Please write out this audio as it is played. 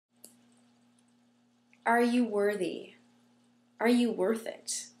Are you worthy? Are you worth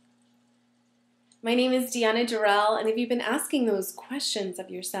it? My name is Deanna Durrell, and if you've been asking those questions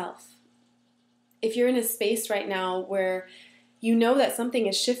of yourself, if you're in a space right now where you know that something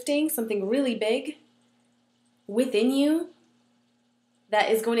is shifting, something really big within you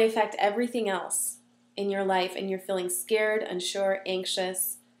that is going to affect everything else in your life, and you're feeling scared, unsure,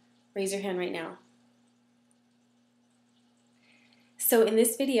 anxious, raise your hand right now. So in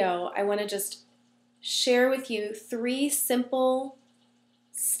this video, I want to just share with you 3 simple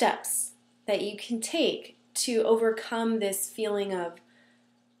steps that you can take to overcome this feeling of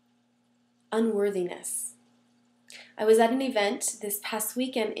unworthiness. I was at an event this past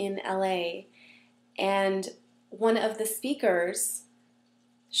weekend in LA, and one of the speakers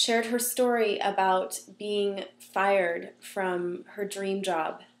shared her story about being fired from her dream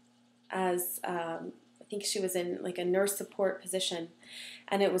job as I think she was in like a nurse support position,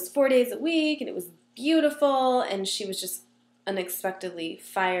 and it was 4 days a week, and it was beautiful, and she was just unexpectedly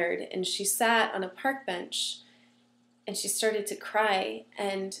fired, and she sat on a park bench and she started to cry,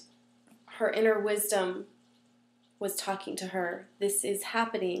 and her inner wisdom was talking to her. This is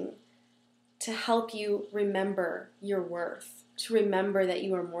happening to help you remember your worth, to remember that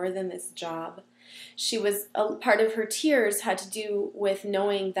you are more than this job. A part of her tears had to do with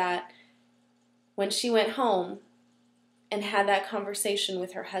knowing that when she went home and had that conversation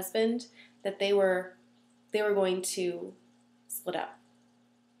with her husband, that they were going to split up.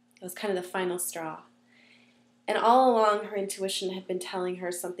 It was kind of the final straw. And all along, her intuition had been telling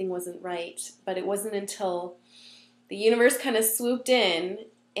her something wasn't right, but it wasn't until the universe kind of swooped in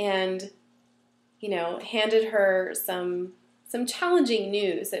and, handed her some challenging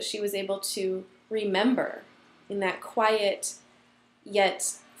news that she was able to remember in that quiet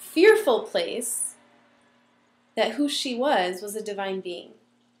yet fearful place, that who she was a divine being,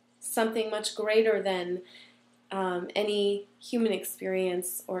 something much greater than any human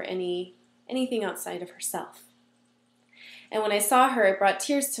experience or anything outside of herself. And when I saw her, it brought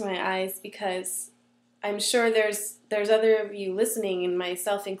tears to my eyes, because I'm sure there's other of you listening, and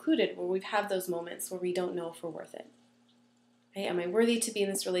myself included, where we've had those moments where we don't know if we're worth it. Right? Am I worthy to be in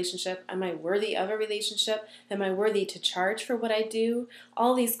this relationship? Am I worthy of a relationship? Am I worthy to charge for what I do?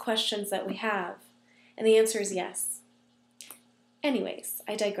 All these questions that we have. And the answer is yes. Anyways,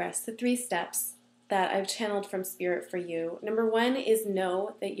 I digress. The 3 steps that I've channeled from Spirit for you. Number 1 is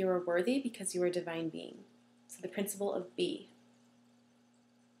know that you are worthy because you are a divine being. So the principle of be.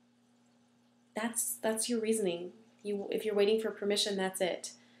 That's your reasoning. If you're waiting for permission, that's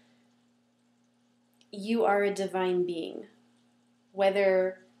it. You are a divine being.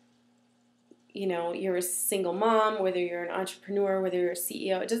 Whether you're a single mom, whether you're an entrepreneur, whether you're a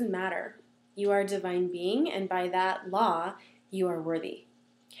CEO, it doesn't matter. You are a divine being, and by that law, you are worthy.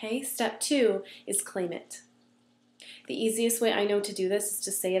 Okay? Step 2 is claim it. The easiest way I know to do this is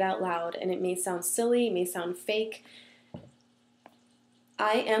to say it out loud, and it may sound silly, it may sound fake.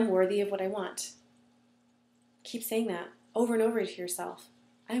 I am worthy of what I want. Keep saying that over and over to yourself.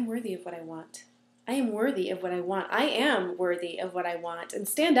 I am worthy of what I want. I am worthy of what I want. I am worthy of what I want. And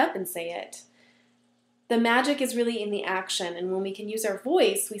stand up and say it. The magic is really in the action, and when we can use our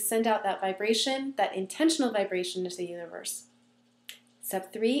voice, we send out that vibration, that intentional vibration into the universe.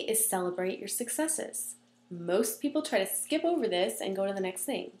 Step 3 is celebrate your successes. Most people try to skip over this and go to the next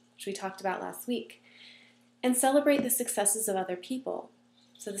thing, which we talked about last week. And celebrate the successes of other people.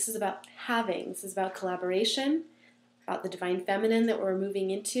 So this is about this is about collaboration, about the divine feminine that we're moving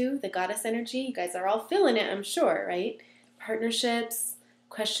into, the goddess energy. You guys are all feeling it, I'm sure, right? Partnerships,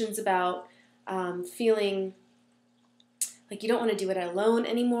 questions about feeling like you don't want to do it alone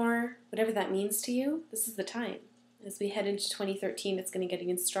anymore, whatever that means to you. This is the time. As we head into 2013, it's going to get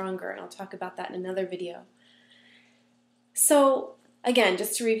even stronger, and I'll talk about that in another video. So again,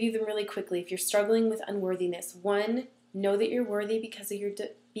 just to review them really quickly, if you're struggling with unworthiness, 1, know that you're worthy because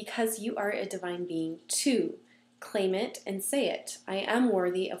you are a divine being. 2, claim it and say it. I am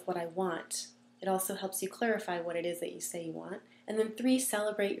worthy of what I want. It also helps you clarify what it is that you say you want. And then 3,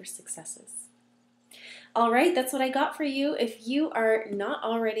 celebrate your successes. All right, that's what I got for you. If you are not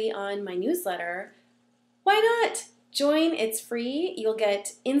already on my newsletter, why not? Join, it's free. You'll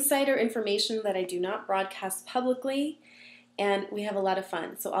get insider information that I do not broadcast publicly, and we have a lot of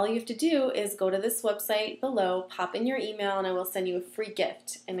fun. So all you have to do is go to this website below, pop in your email, and I will send you a free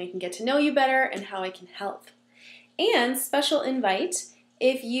gift, and I can get to know you better and how I can help. And special invite,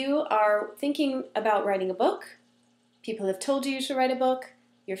 if you are thinking about writing a book, people have told you should write a book,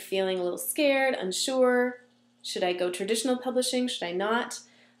 you're feeling a little scared, unsure, should I go traditional publishing, should I not?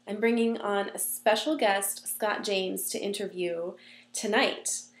 I'm bringing on a special guest, Scott James, to interview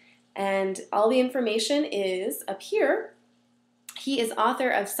tonight. And all the information is up here. He is author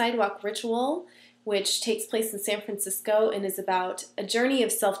of Sidewalk Ritual, which takes place in San Francisco and is about a journey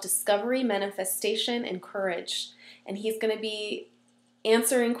of self-discovery, manifestation, and courage. And he's going to be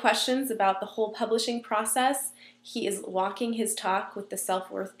answering questions about the whole publishing process. He is walking his talk with the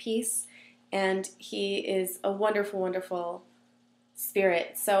self-worth piece, and he is a wonderful, wonderful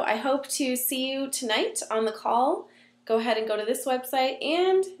spirit. So I hope to see you tonight on the call. Go ahead and go to this website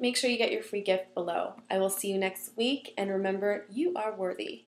and make sure you get your free gift below. I will see you next week, and remember, you are worthy.